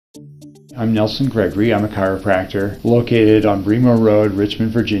I'm Nelson Gregory. I'm a chiropractor located on Bremo Road,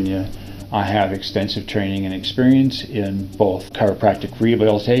 Richmond, Virginia. I have extensive training and experience in both chiropractic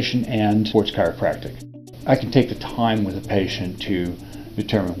rehabilitation and sports chiropractic. I can take the time with a patient to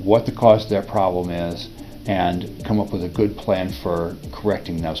determine what the cause of their problem is and come up with a good plan for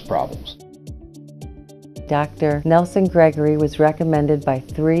correcting those problems. Dr. Nelson Gregory was recommended by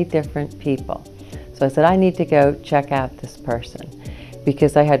 3 different people. So I said, I need to go check out this person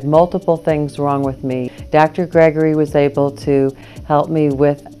because I had multiple things wrong with me. Dr. Gregory was able to help me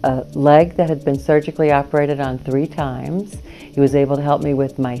with a leg that had been surgically operated on 3 times. He was able to help me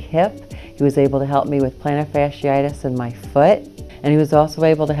with my hip. He was able to help me with plantar fasciitis in my foot. And he was also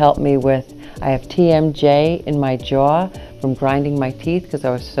able to help me with, I have TMJ in my jaw from grinding my teeth because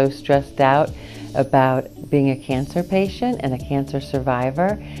I was so stressed out about being a cancer patient and a cancer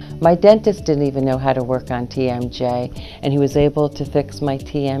survivor. My dentist didn't even know how to work on TMJ, and he was able to fix my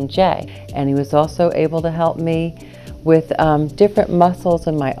TMJ. And he was also able to help me with different muscles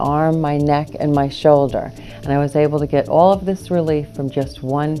in my arm, my neck, and my shoulder. And I was able to get all of this relief from just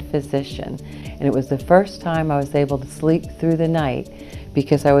one physician. And it was the first time I was able to sleep through the night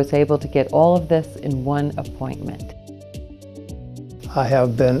because I was able to get all of this in one appointment. I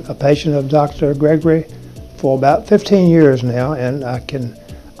have been a patient of Dr. Gregory for about 15 years now, and I can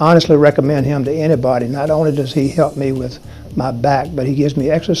honestly recommend him to anybody. Not only does he help me with my back, but he gives me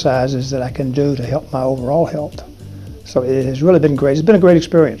exercises that I can do to help my overall health. So it has really been great. It's been a great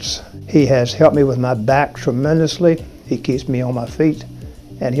experience. He has helped me with my back tremendously. He keeps me on my feet,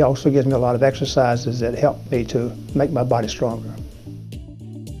 and he also gives me a lot of exercises that help me to make my body stronger.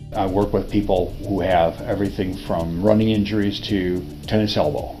 I work with people who have everything from running injuries to tennis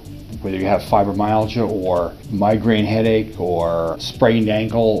elbow. Whether you have fibromyalgia or migraine headache or sprained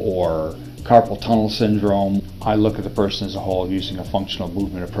ankle or carpal tunnel syndrome, I look at the person as a whole using a functional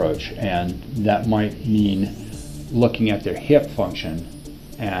movement approach, and that might mean looking at their hip function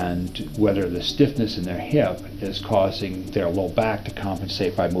and whether the stiffness in their hip is causing their low back to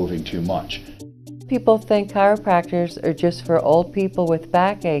compensate by moving too much. People think chiropractors are just for old people with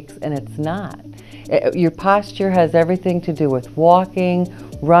backaches, and it's not. Your posture has everything to do with walking,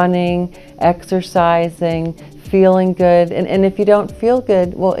 running, exercising, feeling good. And if you don't feel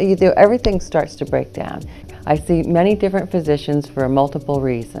good, well, everything starts to break down. I see many different physicians for multiple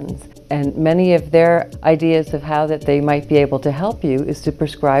reasons, and many of their ideas of how that they might be able to help you is to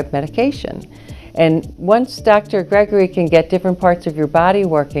prescribe medication. And once Dr. Gregory can get different parts of your body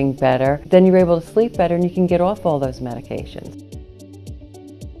working better, then you're able to sleep better and you can get off all those medications.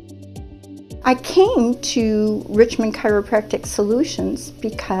 I came to Richmond Chiropractic Solutions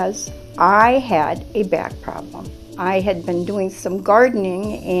because I had a back problem. I had been doing some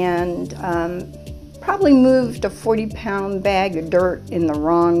gardening and probably moved a 40-pound bag of dirt in the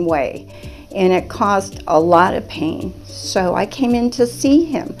wrong way, and it caused a lot of pain. So I came in to see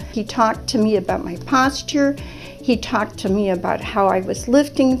him. He talked to me about my posture. He talked to me about how I was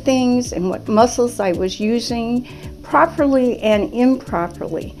lifting things and what muscles I was using properly and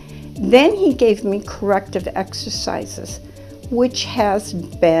improperly. Then he gave me corrective exercises, which has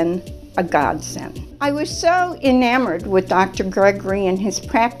been a godsend. I was so enamored with Dr. Gregory and his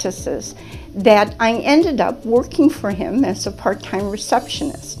practices that I ended up working for him as a part-time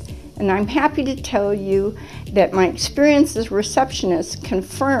receptionist. And I'm happy to tell you that my experience as a receptionist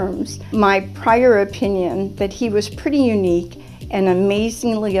confirms my prior opinion that he was pretty unique and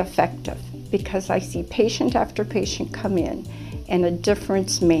amazingly effective, because I see patient after patient come in and a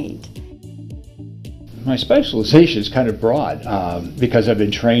difference made. My specialization is kind of broad because I've been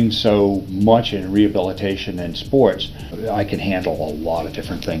trained so much in rehabilitation and sports. I can handle a lot of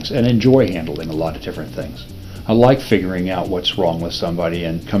different things and enjoy handling a lot of different things. I like figuring out what's wrong with somebody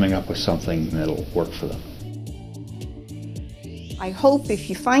and coming up with something that'll work for them. I hope if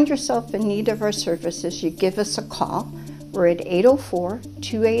you find yourself in need of our services, you give us a call. We're at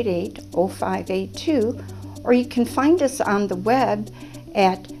 804-288-0582, or you can find us on the web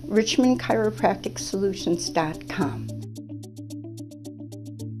at richmondchiropracticsolutions.com.